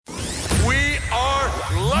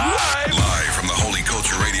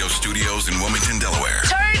studios in Wilmington, Delaware.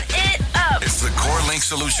 Turn it up. It's the Corelink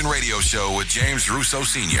Solution radio show with James Russo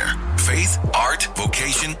Sr. Faith, art,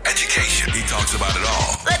 vocation, education. He talks about it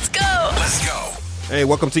all. Let's go. Let's go. Hey,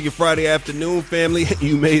 welcome to your Friday afternoon, family.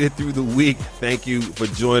 You made it through the week. Thank you for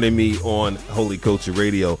joining me on Holy Culture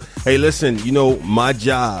Radio. Hey, listen, you know, my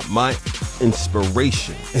job, my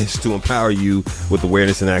inspiration is to empower you with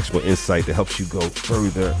awareness and actionable insight that helps you go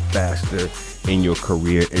further, faster in your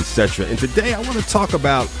career, etc. And today I want to talk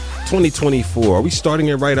about 2024. Are we starting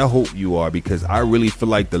it right? I hope you are, because I really feel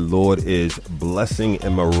like the Lord is blessing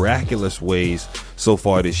in miraculous ways so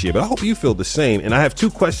far this year. But I hope you feel the same. And I have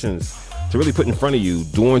two questions to really put in front of you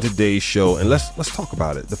during today's show, and let's talk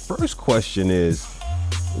about it. The first question is,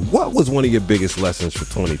 what was one of your biggest lessons for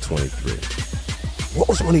 2023? What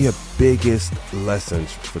was one of your biggest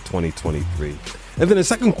lessons for 2023? And then the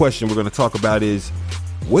second question we're going to talk about is,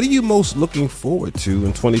 what are you most looking forward to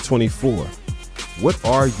in 2024? What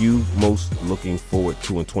are you most looking forward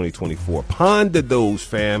to in 2024? Ponder those,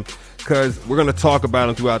 fam, because we're going to talk about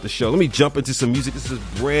them throughout the show. Let me jump into some music. This is a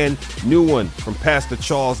brand new one from Pastor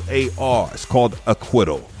Charles A.R. It's called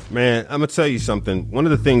Acquittal. Man, I'm going to tell you something. One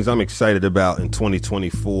of the things I'm excited about in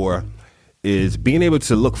 2024 is being able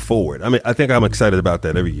to look forward. I mean, I think I'm excited about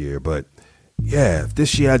that every year, but yeah,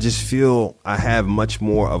 this year I just feel I have much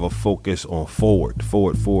more of a focus on forward.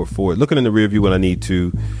 Looking in the rear view when I need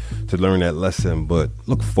to learn that lesson, but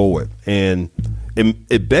look forward. And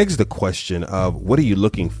it begs the question of, what are you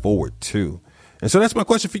looking forward to? And so that's my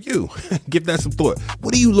question for you. Give that some thought.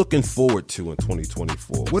 What are you looking forward to in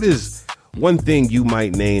 2024? What is one thing you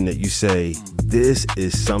might name that you say, this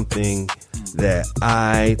is something that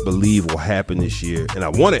I believe will happen this year, and I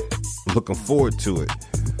want it. I'm looking forward to it.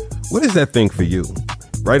 What is that thing for you?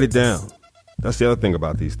 Write it down. That's the other thing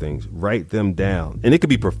about these things. Write them down. And it could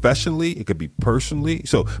be professionally. It could be personally.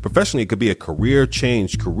 So professionally, it could be a career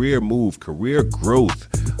change, career move, career growth,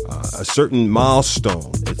 a certain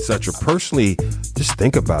milestone, etc. Personally, just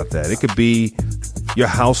think about that. It could be your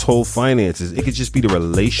household finances. It could just be the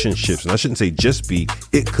relationships. And I shouldn't say just be.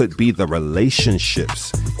 It could be the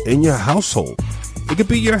relationships in your household. It could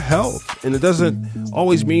be your health, and it doesn't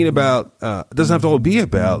always mean about, it doesn't have to all be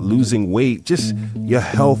about losing weight, just your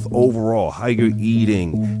health overall, how you're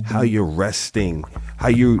eating, how you're resting, how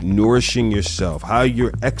you're nourishing yourself, how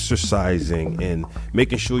you're exercising, and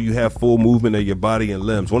making sure you have full movement of your body and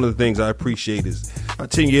limbs. One of the things I appreciate is,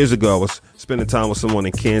 about 10 years ago, I was spending time with someone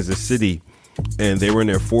in Kansas City, and they were in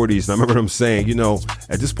their 40s, and I remember them saying, you know,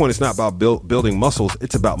 at this point, it's not about building muscles,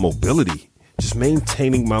 it's about mobility. Just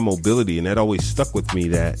maintaining my mobility. And that always stuck with me,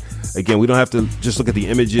 that, again, we don't have to just look at the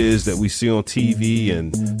images that we see on TV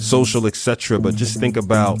and social, etc., but just think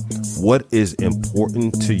about what is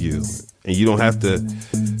important to you. And you don't have to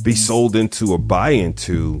be sold into or buy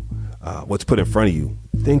into what's put in front of you.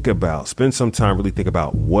 Spend some time, really think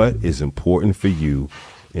about what is important for you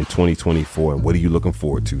in 2024, and what are you looking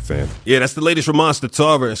forward to, fam? Yeah, that's the latest from Monster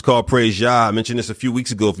Tarver. It's called Praise Yah. I mentioned this a few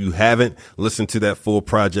weeks ago. If you haven't listened to that full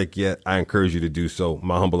project yet, I encourage you to do so.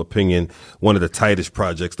 My humble opinion, one of the tightest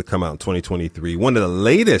projects to come out in 2023, one of the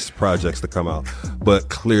latest projects to come out, but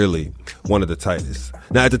clearly one of the tightest.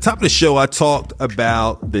 Now, at the top of the show, I talked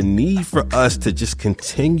about the need for us to just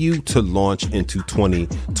continue to launch into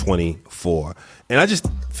 2024. And I just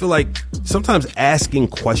feel like sometimes asking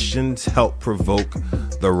questions help provoke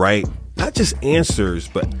the right, not just answers,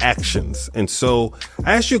 but actions. And so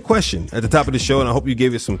I asked you a question at the top of the show, and I hope you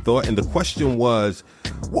gave it some thought. And the question was,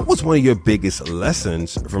 what was one of your biggest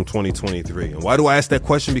lessons from 2023? And why do I ask that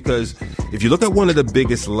question? Because if you look at one of the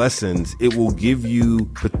biggest lessons, it will give you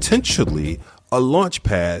potentially a launch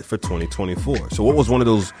pad for 2024. So what was one of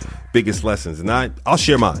those biggest lessons? And I'll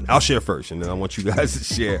share mine. I'll share first, and then I want you guys to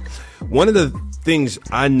share. One of the things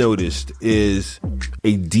I noticed is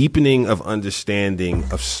a deepening of understanding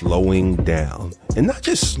of slowing down, and not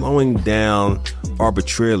just slowing down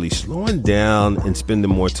arbitrarily, slowing down and spending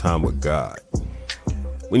more time with God.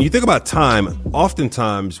 When you think about time,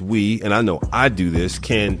 oftentimes we, and I know I do this,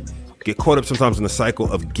 can get caught up sometimes in the cycle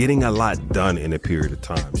of getting a lot done in a period of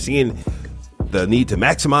time, seeing the need to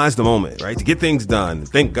maximize the moment, right? To get things done.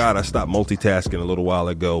 Thank God I stopped multitasking a little while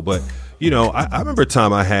ago. But, you know, I remember a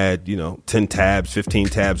time I had, 10 tabs, 15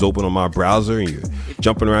 tabs open on my browser, and you're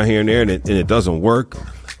jumping around here and there, and it doesn't work,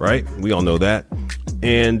 right? We all know that.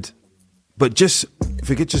 But just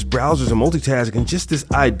forget just browsers and multitasking, just this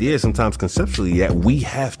idea sometimes conceptually that we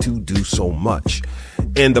have to do so much.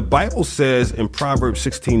 And the Bible says in Proverbs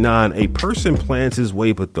 16:9, a person plans his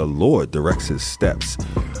way, but the Lord directs his steps.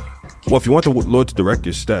 Well, if you want the Lord to direct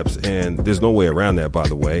your steps, and there's no way around that, by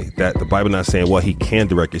the way, that the Bible not saying, well, he can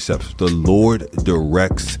direct your steps. The Lord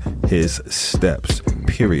directs his steps,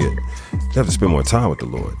 period. You have to spend more time with the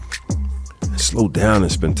Lord. Slow down and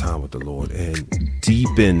spend time with the Lord and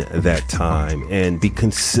deepen that time and be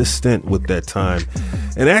consistent with that time.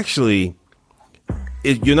 And actually,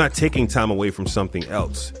 you're not taking time away from something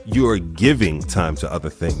else. You're giving time to other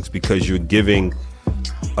things because you're getting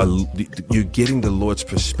the Lord's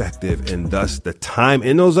perspective, and thus the time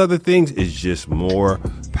in those other things is just more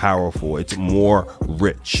powerful. It's more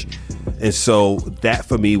rich. And so that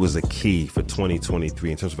for me was a key for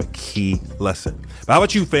 2023 in terms of a key lesson. But how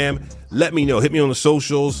about you, fam? Let me know. Hit me on the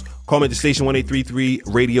socials. Call me at the station 1833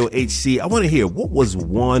 Radio HC. I want to hear what was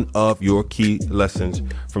one of your key lessons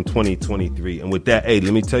from 2023. And with that, hey,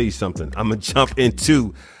 let me tell you something. I'm going to jump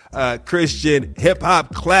into Christian hip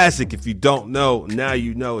hop classic. If you don't know, now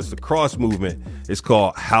you know. It's the cross movement. It's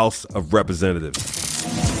called House of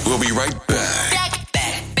Representatives. We'll be right back.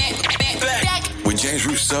 With James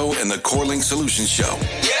Rousseau and the Corelink Solution Show.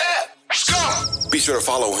 Yeah, let's go. Be sure to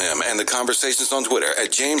follow him and the conversations on Twitter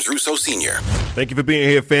at James Rousseau Sr. Thank you for being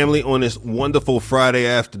here, family, on this wonderful Friday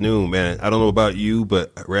afternoon, man. I don't know about you,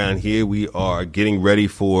 but around here we are getting ready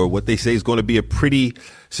for what they say is going to be a pretty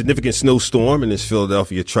significant snowstorm in this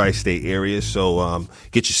Philadelphia tri-state area. So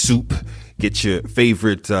get your soup, get your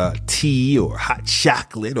favorite tea or hot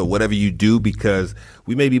chocolate or whatever you do, because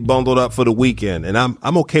we may be bundled up for the weekend. And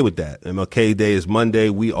I'm okay with that. And okay day is Monday.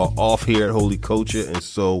 We are off here at Holy Culture. And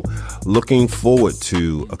so looking forward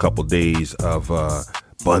to a couple days of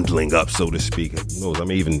bundling up, so to speak. Who knows? I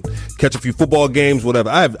may even catch a few football games, whatever.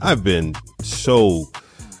 I've been so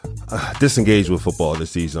disengaged with football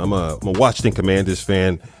this season. I'm a Washington Commanders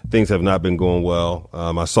fan. Things have not been going well.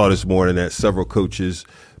 I saw this morning that several coaches,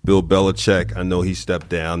 Bill Belichick, I know he stepped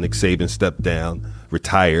down. Nick Saban stepped down,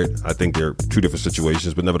 retired. I think they're two different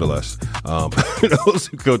situations, but nevertheless, those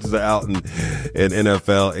two coaches are out in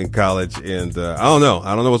NFL and college. And I don't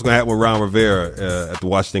know what's going to happen with Ron Rivera at the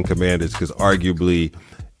Washington Commanders, because arguably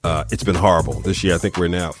it's been horrible this year. I think we're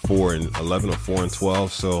now 4-11 or 4-12.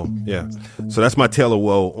 So yeah, so that's my tale of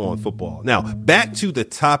woe on football. Now back to the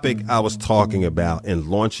topic I was talking about and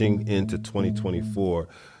launching into 2024.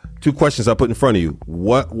 Two questions I put in front of you.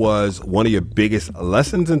 What was one of your biggest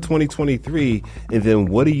lessons in 2023? And then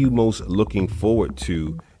what are you most looking forward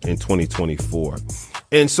to in 2024?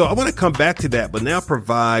 And so I want to come back to that, but now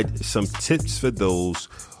provide some tips for those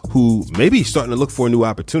who may be starting to look for a new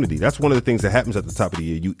opportunity. That's one of the things that happens at the top of the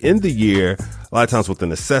year. You end the year a lot of times with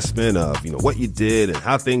an assessment of, what you did and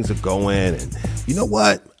how things are going. And you know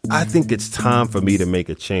what? I think it's time for me to make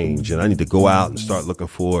a change, and I need to go out and start looking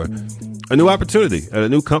for a new opportunity at a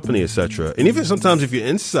new company, etc. And even sometimes if you're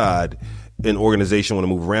inside an organization, want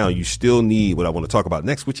to move around, you still need what I want to talk about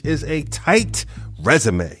next, which is a tight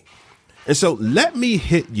resume. And so let me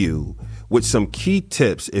hit you with some key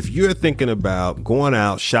tips if you're thinking about going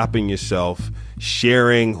out, shopping yourself,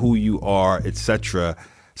 sharing who you are, etc.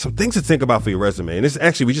 Some things to think about for your resume. And this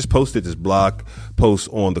actually, we just posted this blog post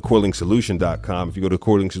on the CorelinkSolution.com. If you go to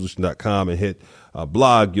CorelinkSolution.com and hit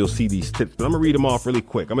blog, you'll see these tips. But I'm going to read them off really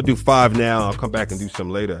quick. I'm going to do 5 now. I'll come back and do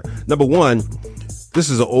some later. Number 1, this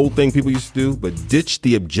is an old thing people used to do, but ditch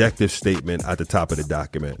the objective statement at the top of the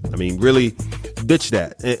document. I mean, really ditch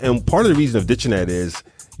that. And part of the reason of ditching that is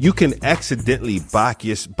you can accidentally box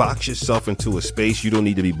yourself into a space you don't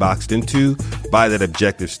need to be boxed into by that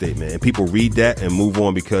objective statement. And people read that and move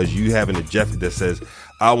on because you have an objective that says,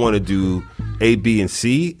 I want to do A, B, and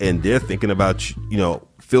C. And they're thinking about,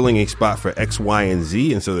 filling a spot for X, Y, and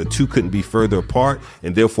Z. And so the two couldn't be further apart.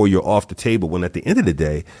 And therefore you're off the table. When at the end of the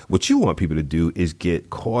day, what you want people to do is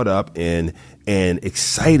get caught up in and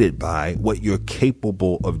excited by what you're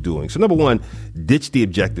capable of doing. So number 1, ditch the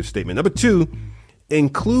objective statement. Number 2,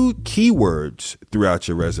 include keywords throughout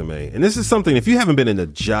your resume. And this is something, if you haven't been in a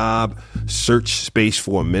job search space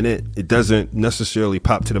for a minute, it doesn't necessarily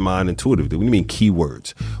pop to the mind intuitively. What do you mean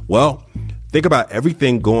keywords? Well, think about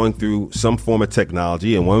everything going through some form of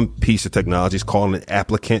technology, and one piece of technology is called an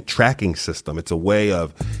applicant tracking system. It's a way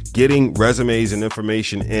of getting resumes and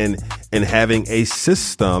information in and having a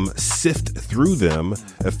system sift through them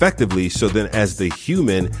effectively. So then as the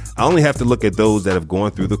human, I only have to look at those that have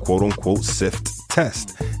gone through the quote unquote sift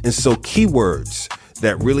test. And so keywords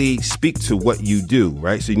that really speak to what you do,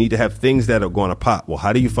 right? So you need to have things that are going to pop. Well,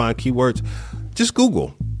 how do you find keywords? Just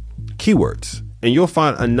Google keywords. And you'll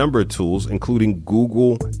find a number of tools, including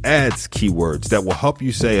Google Ads keywords that will help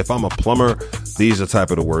you say, if I'm a plumber, these are the type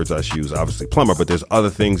of the words I should use. Obviously plumber, but there's other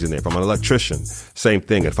things in there. If I'm an electrician, same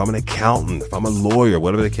thing. If I'm an accountant, if I'm a lawyer,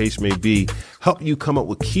 whatever the case may be, help you come up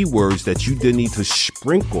with keywords that you then need to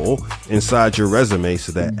sprinkle inside your resume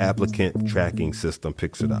so that applicant tracking system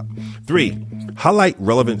picks it up. 3, highlight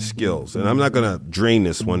relevant skills. And I'm not going to drain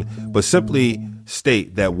this one, but simply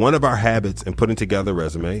state that one of our habits in putting together a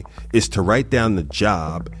resume is to write down the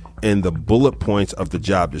job and the bullet points of the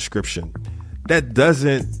job description. That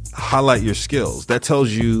doesn't highlight your skills. That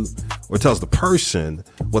tells you, or tells the person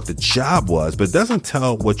what the job was, but it doesn't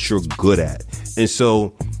tell what you're good at. And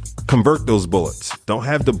so convert those bullets. Don't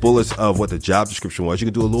have the bullets of what the job description was. You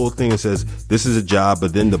can do a little thing that says, this is a job,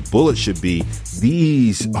 but then the bullet should be,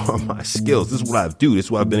 these are my skills. This is what I do. This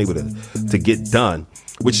is what I've been able to get done,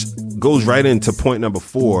 which goes right into point number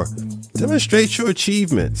 4. Demonstrate your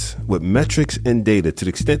achievements with metrics and data to the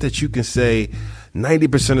extent that you can say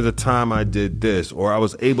 90% of the time I did this, or I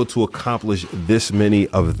was able to accomplish this many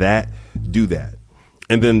of that. Do that.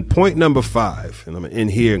 And then point number 5, and I'm going to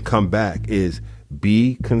end here and come back, is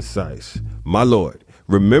be concise. My Lord,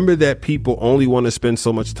 remember that people only want to spend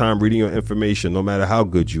so much time reading your information, no matter how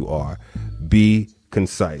good you are. Be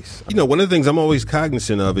concise. You know, one of the things I'm always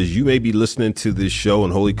cognizant of is you may be listening to this show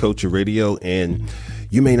on Holy Culture Radio and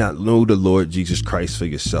you may not know the Lord Jesus Christ for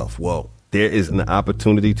yourself. Well, there is an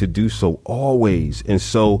opportunity to do so always. And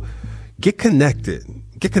so get connected.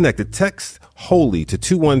 Get connected. Text HOLY to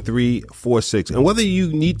 21346. And whether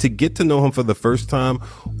you need to get to know him for the first time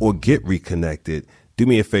or get reconnected, do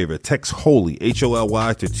me a favor. Text HOLY,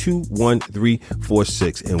 HOLY to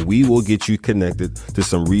 21346, and we will get you connected to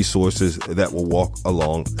some resources that will walk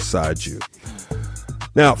alongside you.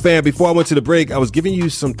 Now, fam, before I went to the break, I was giving you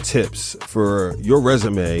some tips for your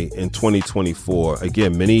resume in 2024.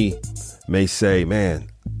 Again, many may say, man,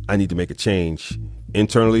 I need to make a change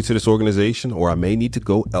internally to this organization, or I may need to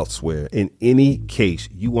go elsewhere. In any case,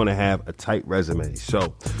 you want to have a tight resume.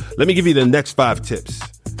 So let me give you the next 5 tips.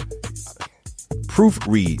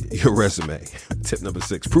 Proofread your resume. Tip number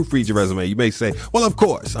 6, proofread your resume. You may say, well, of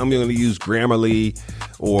course, I'm going to use Grammarly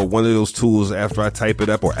or one of those tools after I type it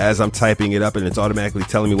up or as I'm typing it up and it's automatically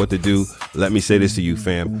telling me what to do. Let me say this to you,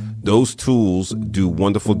 fam. Those tools do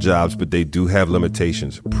wonderful jobs, but they do have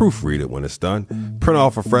limitations. Proofread it when it's done. Print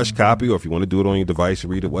off a fresh copy, or if you want to do it on your device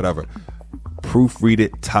and read it, whatever. Proofread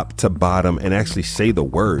it top to bottom and actually say the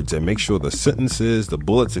words and make sure the sentences, the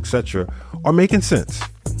bullets, etc. are making sense.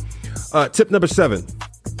 Tip number 7,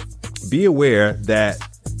 be aware that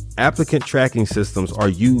applicant tracking systems are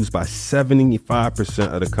used by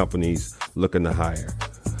 75% of the companies looking to hire.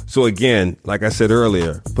 So again, like I said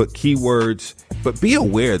earlier, put keywords, but be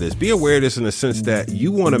aware of this. Be aware of this in the sense that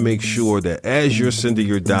you want to make sure that as you're sending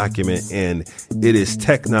your document in, it is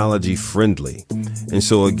technology friendly. And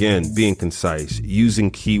so again, being concise,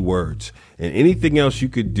 using keywords, and anything else you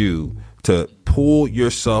could do to pull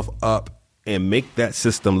yourself up and make that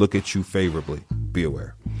system look at you favorably. Be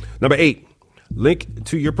aware. Number 8, link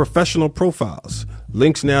to your professional profiles.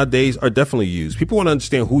 Links nowadays are definitely used. People want to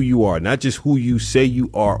understand who you are, not just who you say you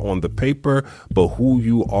are on the paper, but who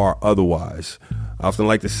you are otherwise. I often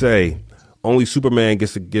like to say, only Superman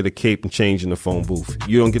gets to get a cape and change in the phone booth.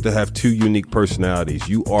 You don't get to have 2 unique personalities.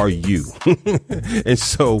 You are you. And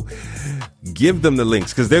so give them the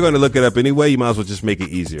links because they're going to look it up anyway. You might as well just make it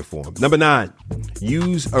easier for them. Number 9,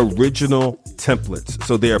 use original templates.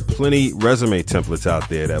 So there are plenty resume templates out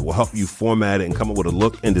there that will help you format it and come up with a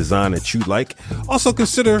look and design that you like. Also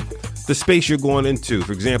consider the space you're going into.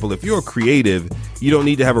 For example, if you're a creative, you don't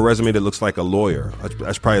need to have a resume that looks like a lawyer.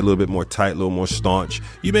 That's probably a little bit more tight, a little more staunch.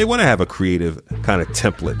 You may want to have a creative kind of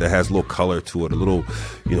template that has a little color to it, a little,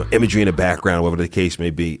 imagery in the background, whatever the case may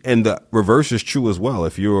be. And the reverse is true as well.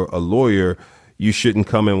 If you're a lawyer, you shouldn't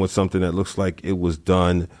come in with something that looks like it was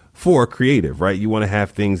done for a creative, right? You want to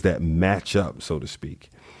have things that match up, so to speak.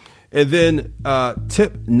 And then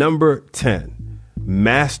tip number 10,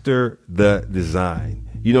 master the design.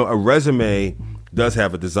 A resume does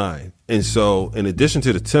have a design. And so in addition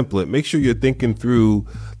to the template, make sure you're thinking through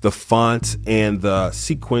the fonts and the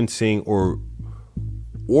sequencing or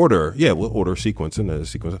order. Yeah, we'll order sequencing, the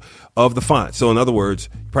sequence of the font. So in other words,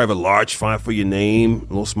 you probably have a large font for your name, a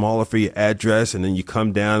little smaller for your address, and then you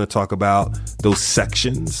come down and talk about those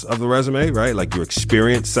sections of the resume, right? Like your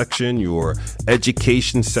experience section, your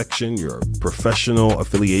education section, your professional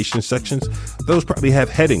affiliation sections. Those probably have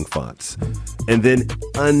heading fonts. And then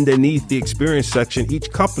underneath the experience section, each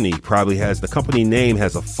company probably has, the company name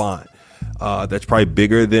has a font. That's probably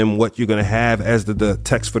bigger than what you're going to have as the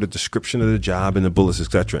text for the description of the job and the bullets,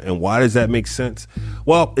 etc. And why does that make sense?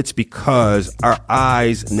 Well, it's because our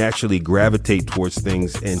eyes naturally gravitate towards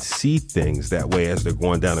things and see things that way as they're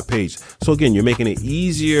going down the page. So again, you're making it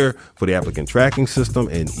easier for the applicant tracking system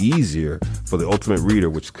and easier for the ultimate reader,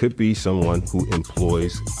 which could be someone who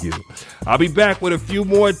employs you. I'll be back with a few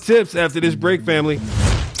more tips after this break, family.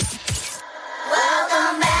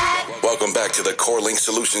 Welcome back back to the Corelink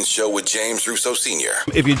Solution Show with James Russo Sr.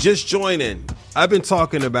 If you're just joining, I've been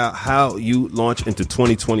talking about how you launch into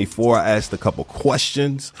 2024. I asked a couple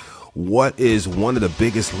questions. What is one of the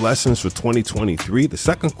biggest lessons for 2023? The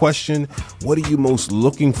second question, what are you most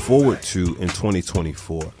looking forward to in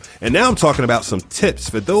 2024? And now I'm talking about some tips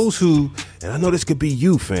for those who, and I know this could be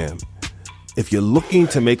you, fam. If you're looking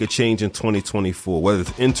to make a change in 2024, whether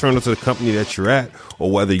it's internal to the company that you're at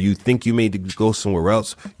or whether you think you may go somewhere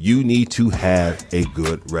else, you need to have a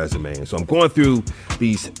good resume. And so I'm going through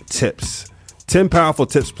these tips, 10 powerful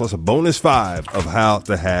tips plus a bonus 5 of how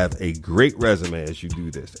to have a great resume as you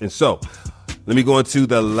do this. And so let me go into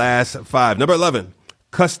the last 5. Number 11.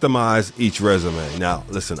 Customize each resume. Now,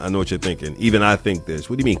 listen, I know what you're thinking. Even I think this.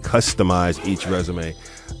 What do you mean customize each resume?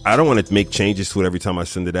 I don't want to make changes to it every time I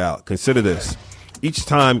send it out. Consider this. Each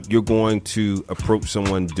time you're going to approach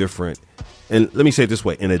someone different, and let me say it this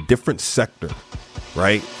way, in a different sector,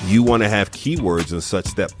 right? You want to have keywords and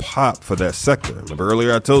such that pop for that sector. Remember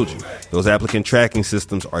earlier I told you, those applicant tracking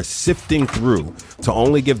systems are sifting through to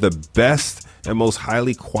only give the best and most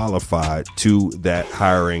highly qualified to that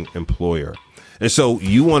hiring employer. And so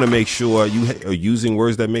you want to make sure you are using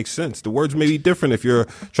words that make sense. The words may be different if you're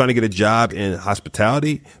trying to get a job in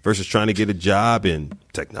hospitality versus trying to get a job in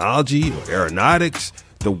technology or aeronautics.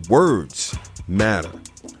 The words matter.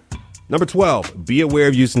 Number 12, be aware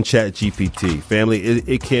of using ChatGPT. Family,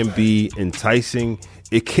 it can be enticing.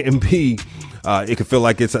 It can be, it can feel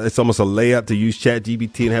like it's almost a layup to use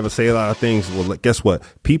ChatGPT and have it say a lot of things. Well, guess what?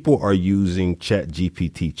 People are using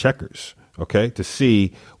ChatGPT checkers. Okay, to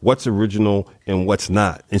see what's original and what's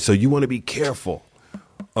not. And so you want to be careful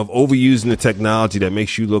of overusing the technology that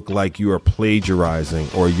makes you look like you are plagiarizing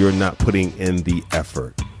or you're not putting in the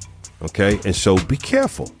effort. Okay, and so be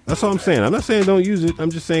careful. That's all I'm saying. I'm not saying don't use it. I'm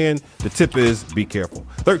just saying the tip is be careful.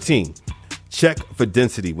 13, check for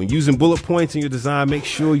density. When using bullet points in your design, make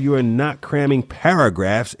sure you are not cramming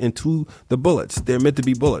paragraphs into the bullets. They're meant to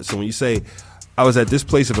be bullets. So when you say, I was at this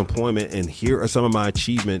place of employment and here are some of my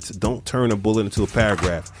achievements, don't turn a bullet into a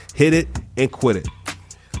paragraph. Hit it and quit it.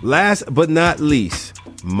 Last but not least,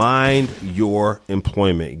 mind your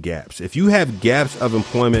employment gaps. If you have gaps of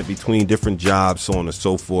employment between different jobs, so on and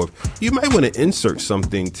so forth, you might want to insert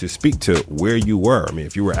something to speak to where you were. I mean,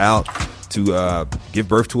 if you were out to give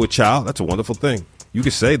birth to a child, that's a wonderful thing. You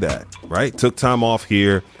could say that, right? Took time off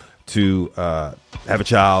here to have a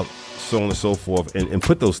child, so on and so forth, and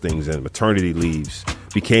put those things in. Maternity leaves,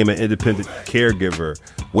 became an independent caregiver,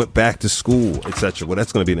 went back to school, etc. Well,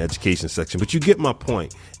 that's going to be an education section, but you get my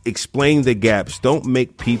point. Explain the gaps. Don't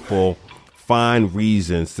make people find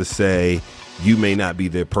reasons to say you may not be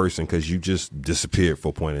their person because you just disappeared for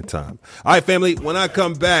a point in time. All right, family, when I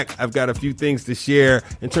come back, I've got a few things to share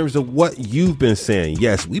in terms of what you've been saying.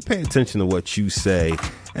 Yes, we pay attention to what you say,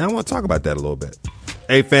 and I want to talk about that a little bit.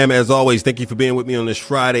 Hey, fam, as always, thank you for being with me on this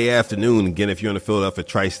Friday afternoon. Again, if you're in the Philadelphia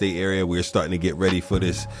tri-state area, we're starting to get ready for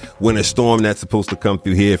this winter storm that's supposed to come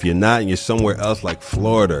through here. If you're not and you're somewhere else like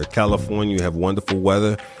Florida or California, you have wonderful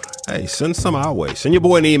weather, hey, send some our way. Send your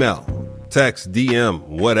boy an email, text, DM,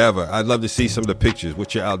 whatever. I'd love to see some of the pictures,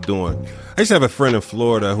 what you're out doing. I used to have a friend in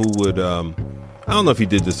Florida who would, I don't know if he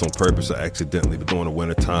did this on purpose or accidentally, but during the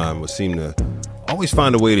winter time would seem to always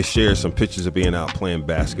find a way to share some pictures of being out playing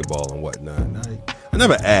basketball and whatnot. And I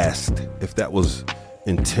never asked if that was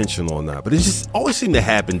intentional or not, but it just always seemed to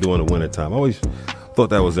happen during the wintertime. I always thought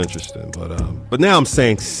that was interesting, but now I'm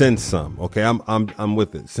saying send some. Okay, I'm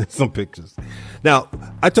with it. Send some pictures. Now,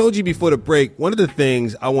 I told you before the break, one of the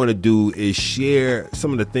things I want to do is share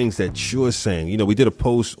some of the things that you're saying. You know, we did a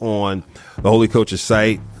post on the Holy Coach's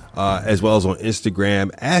site, as well as on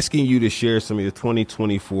Instagram, asking you to share some of your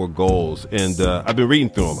 2024 goals. And I've been reading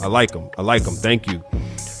through them. I like them. Thank you.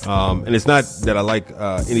 And it's not that I like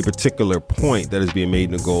any particular point that is being made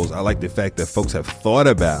in the goals. I like the fact that folks have thought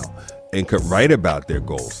about and could write about their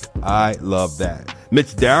goals. I love that.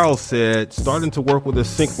 Mitch Darrell said, starting to work with a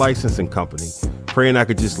sync licensing company, praying I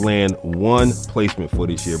could just land one placement for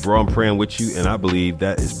this year. Bro, I'm praying with you, and I believe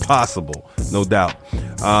that is possible, no doubt.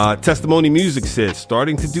 Testimony Music said,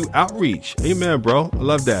 starting to do outreach. Amen, bro. I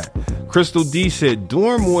love that. Crystal D said,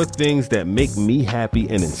 doing more things that make me happy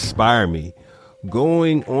and inspire me.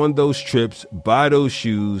 Going on those trips, buy those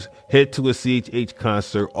shoes, head to a CHH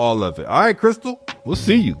concert, all of it. All right, Crystal, we'll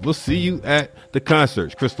see you. We'll see you at the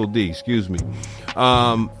concerts. Crystal D, excuse me.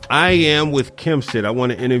 I am with Kim said, I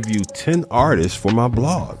want to interview 10 artists for my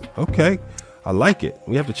blog. Okay, I like it.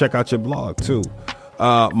 We have to check out your blog too.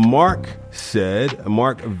 Mark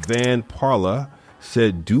Van Parla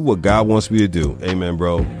said, do what God wants me to do. Amen,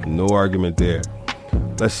 bro. No argument there.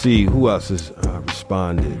 Let's see who else has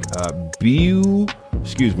responded.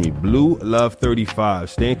 Blue Love 35.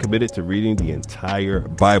 Staying committed to reading the entire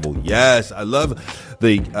Bible. Yes, I love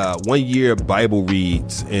the 1 year Bible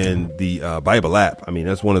reads in the Bible app. I mean,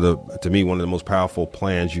 that's one of the most powerful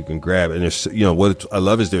plans you can grab. And there's, what I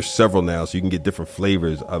love is there's several now, so you can get different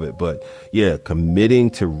flavors of it. But yeah, committing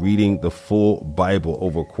to reading the full Bible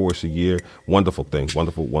over a course of a year. Wonderful thing.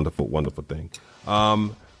 Wonderful, wonderful, wonderful thing.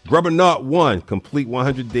 Grubber Knot 1, complete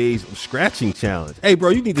 100 days of scratching challenge. Hey, bro,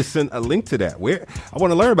 you need to send a link to that. I want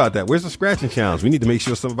to learn about that. Where's the scratching challenge? We need to make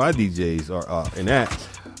sure some of our DJs are in that.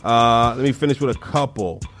 Let me finish with a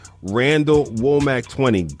couple. Randall Womack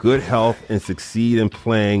 20, good health and succeed in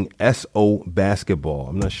playing SO basketball.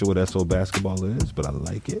 I'm not sure what SO basketball is, but I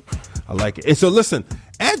like it. And so listen,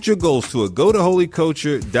 add your goals to it. Go to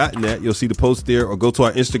holyculture.net. You'll see the post there, or go to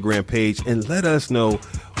our Instagram page and let us know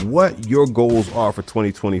what your goals are for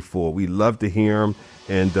 2024. We love to hear them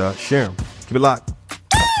and share them. Keep it locked.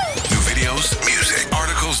 New videos, music,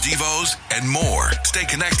 articles, devos, and more. Stay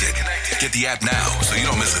connected. Get the app now so you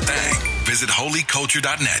don't miss a thing. Visit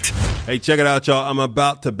holyculture.net. Hey, check it out, y'all. I'm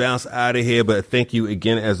about to bounce out of here, but thank you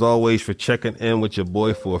again, as always, for checking in with your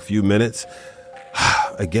boy for a few minutes.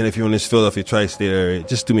 Again, if you're in this Philadelphia tri-state area,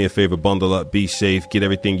 just do me a favor, bundle up, be safe, get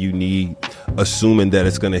everything you need, assuming that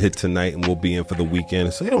it's going to hit tonight and we'll be in for the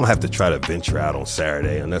weekend. So you don't have to try to venture out on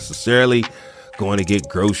Saturday unnecessarily, going to get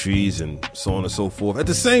groceries and so on and so forth. At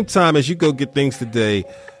the same time, as you go get things today,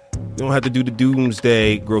 you don't have to do the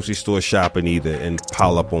doomsday grocery store shopping either and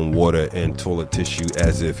pile up on water and toilet tissue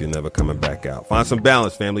as if you're never coming back out. Find some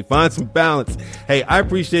balance, family. Find some balance. Hey, I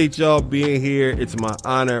appreciate y'all being here. It's my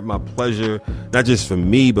honor, my pleasure, not just for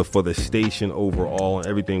me, but for the station overall and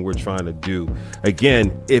everything we're trying to do.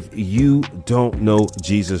 Again, if you don't know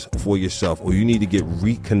Jesus for yourself or you need to get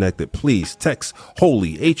reconnected, please text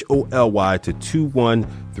HOLY, HOLY, to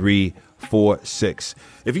 21346.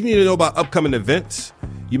 If you need to know about upcoming events,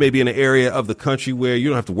 you may be in an area of the country where you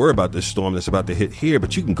don't have to worry about this storm that's about to hit here,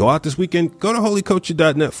 but you can go out this weekend. Go to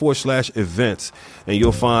holyculture.net/events, and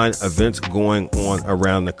you'll find events going on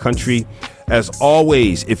around the country. As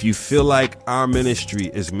always, if you feel like our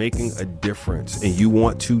ministry is making a difference and you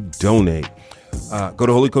want to donate, go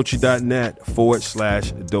to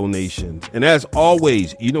holyculture.net/donations. And as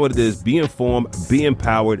always, you know what it is. Be informed, be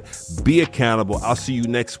empowered, be accountable. I'll see you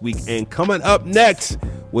next week. And coming up next,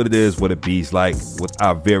 what it is, what it be's like with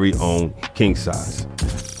our very own King Size.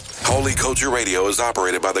 Holy Culture Radio is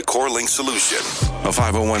operated by the Corelink Solution, a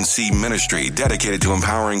 501c ministry dedicated to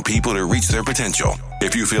empowering people to reach their potential.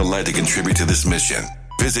 If you feel led to contribute to this mission,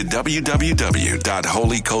 visit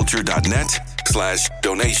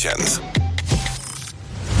www.holyculture.net/donations.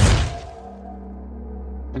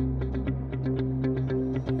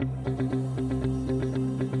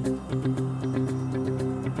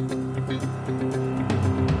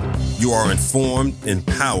 You are informed,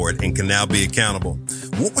 empowered, and can now be accountable.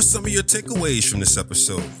 What were some of your takeaways from this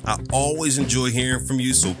episode? I always enjoy hearing from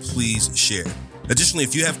you, so please share. Additionally,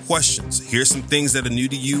 if you have questions, here's some things that are new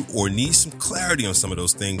to you, or need some clarity on some of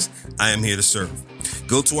those things, I am here to serve.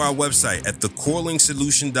 Go to our website at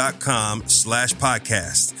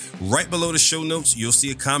thecorilinksolution.com/podcast. Right below the show notes, you'll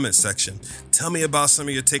see a comment section. Tell me about some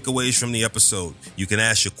of your takeaways from the episode. You can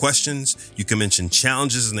ask your questions, you can mention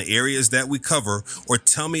challenges in the areas that we cover, or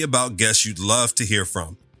tell me about guests you'd love to hear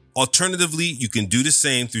from. Alternatively, you can do the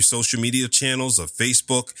same through social media channels of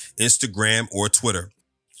Facebook, Instagram, or Twitter.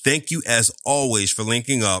 Thank you as always for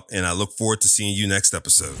linking up, and I look forward to seeing you next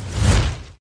episode.